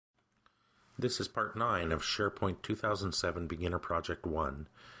This is part 9 of Sharepoint 2007 Beginner Project 1,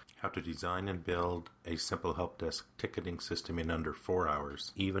 how to design and build a simple help desk ticketing system in under 4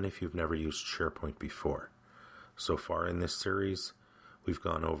 hours, even if you've never used Sharepoint before. So far in this series, we've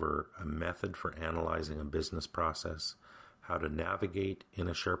gone over a method for analyzing a business process, how to navigate in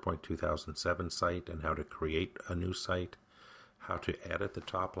a Sharepoint 2007 site and how to create a new site, how to edit the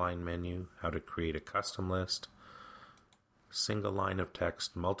top line menu, how to create a custom list, single line of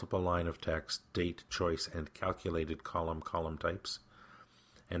text, multiple line of text, date, choice, and calculated column types,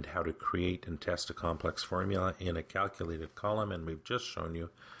 and how to create and test a complex formula in a calculated column. And we've just shown you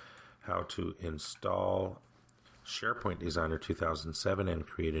how to install SharePoint Designer 2007 and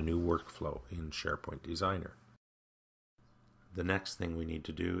create a new workflow in SharePoint Designer. The next thing we need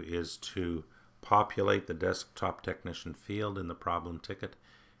to do is to populate the desktop technician field in the problem ticket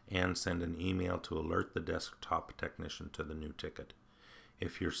and send an email to alert the desktop technician to the new ticket.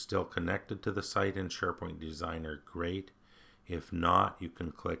 If you're still connected to the site in SharePoint Designer, great. If not, you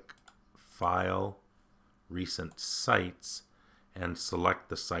can click File, Recent Sites, and select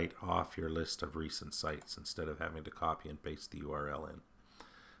the site off your list of recent sites instead of having to copy and paste the URL in.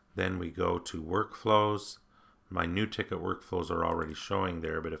 Then we go to Workflows. My new ticket workflows are already showing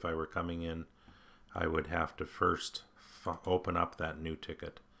there, but if I were coming in, I would have to first open up that new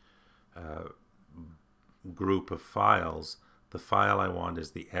ticket group of files. The file I want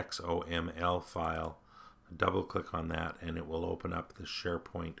is the XOML file. Double click on that and it will open up the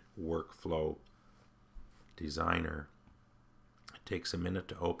SharePoint Workflow Designer. It takes a minute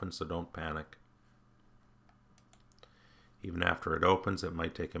to open, so don't panic. Even after it opens, it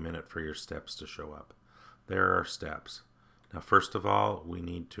might take a minute for your steps to show up. There are steps. Now, first of all, we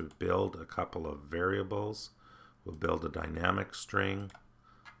need to build a couple of variables. We'll build a dynamic string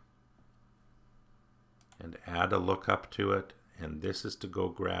and add a lookup to it, and this is to go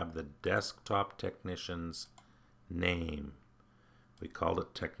grab the desktop technician's name. We called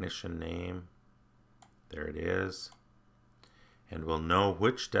it technician name. There it is. And we'll know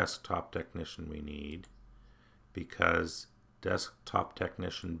which desktop technician we need because desktop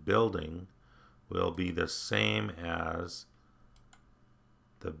technician building will be the same as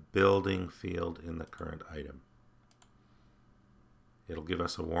the building field in the current item. It'll give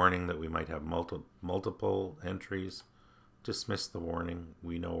us a warning that we might have multiple entries. Dismiss the warning.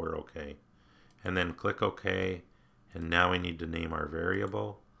 We know we're okay. And then click OK. And now we need to name our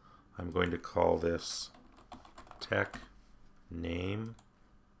variable. I'm going to call this tech name.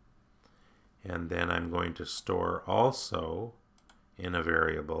 And then I'm going to store also in a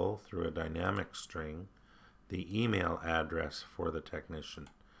variable through a dynamic string the email address for the technician.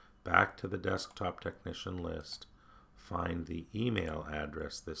 Back to the desktop technician list. Find the email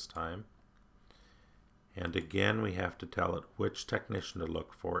address this time. And again, we have to tell it which technician to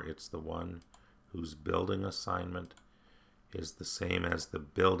look for. It's the one whose building assignment is the same as the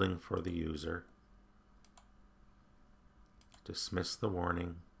building for the user. Dismiss the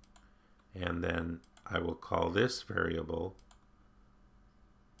warning. And then I will call this variable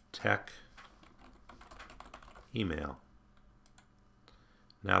tech email.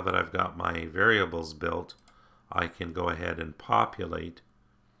 Now that I've got my variables built, I can go ahead and populate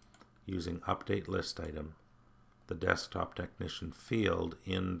using update list item the desktop technician field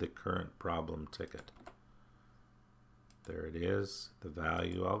in the current problem ticket. There it is, the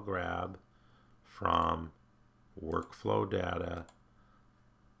value I'll grab from workflow data,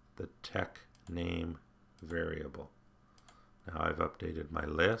 the tech name variable. Now I've updated my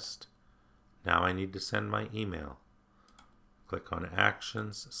list. Now I need to send my email. Click on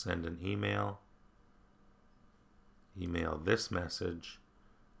Actions, send an email. Email this message.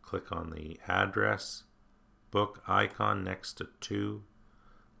 Click on the address book icon next to 2.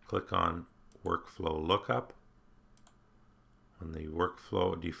 Click on Workflow Lookup. When the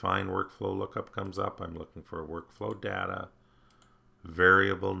define workflow lookup comes up, I'm looking for workflow data,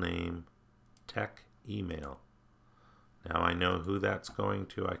 variable name, tech email. Now I know who that's going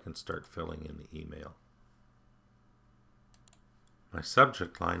to. I can start filling in the email. My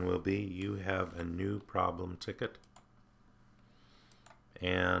subject line will be, you have a new problem ticket.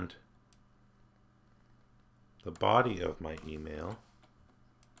 And the body of my email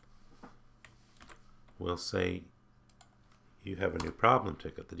will say, you have a new problem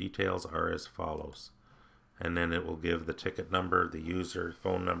ticket. The details are as follows. And then it will give the ticket number, the user,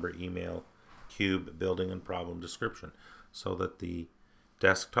 phone number, email, cube, building, and problem description, so that the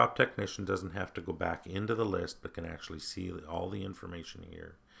desktop technician doesn't have to go back into the list but can actually see all the information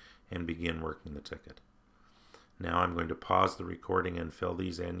here and begin working the ticket. Now I'm going to pause the recording and fill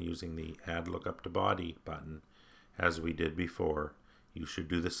these in using the Add Lookup to Body button as we did before. You should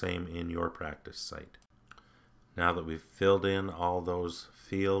do the same in your practice site. Now that we've filled in all those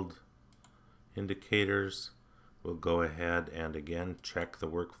field indicators, we'll go ahead and again check the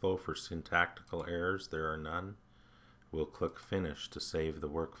workflow for syntactical errors. There are none. We'll click Finish to save the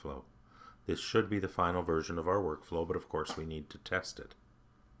workflow. This should be the final version of our workflow, but of course we need to test it.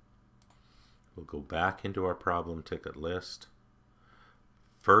 We'll go back into our problem ticket list.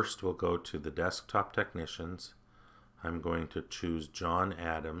 First, we'll go to the desktop technicians. I'm going to choose John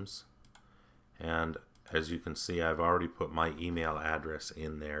Adams, and as you can see, I've already put my email address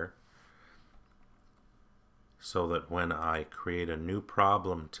in there so that when I create a new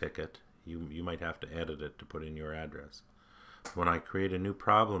problem ticket, you might have to edit it to put in your address. When I create a new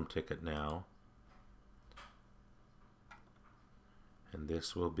problem ticket now, and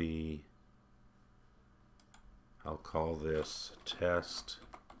this will be, I'll call this Test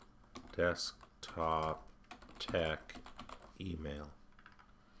Desktop Tech Email.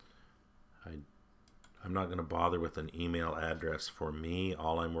 I'm not going to bother with an email address for me.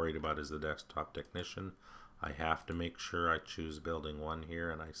 All I'm worried about is the desktop technician. I have to make sure I choose building 1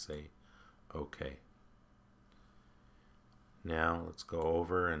 here and I say OK. Now let's go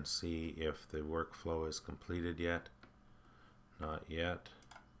over and see if the workflow is completed yet. Not yet.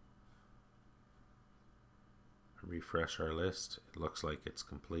 Refresh our list. It looks like it's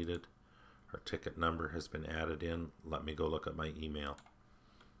completed. Our ticket number has been added in. Let me go look at my email.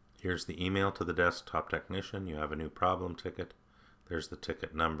 Here's the email to the desktop technician. You have a new problem ticket. There's the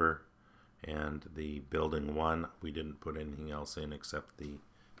ticket number and the building 1. We didn't put anything else in except the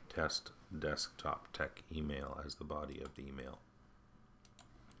Test Desktop Tech Email as the body of the email.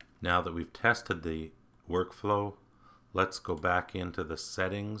 Now that we've tested the workflow, let's go back into the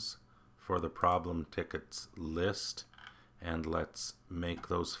settings for the problem tickets list and let's make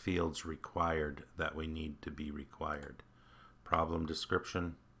those fields required that we need to be required. Problem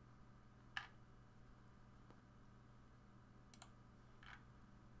description,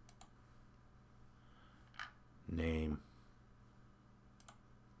 name.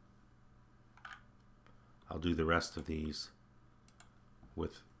 I'll do the rest of these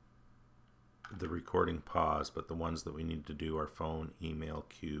with the recording pause, but the ones that we need to do are phone, email,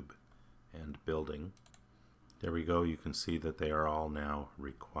 cube, and building. There we go. You can see that they are all now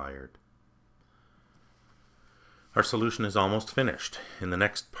required. Our solution is almost finished. In the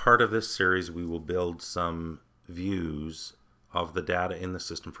next part of this series, we will build some views of the data in the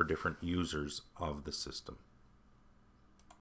system for different users of the system.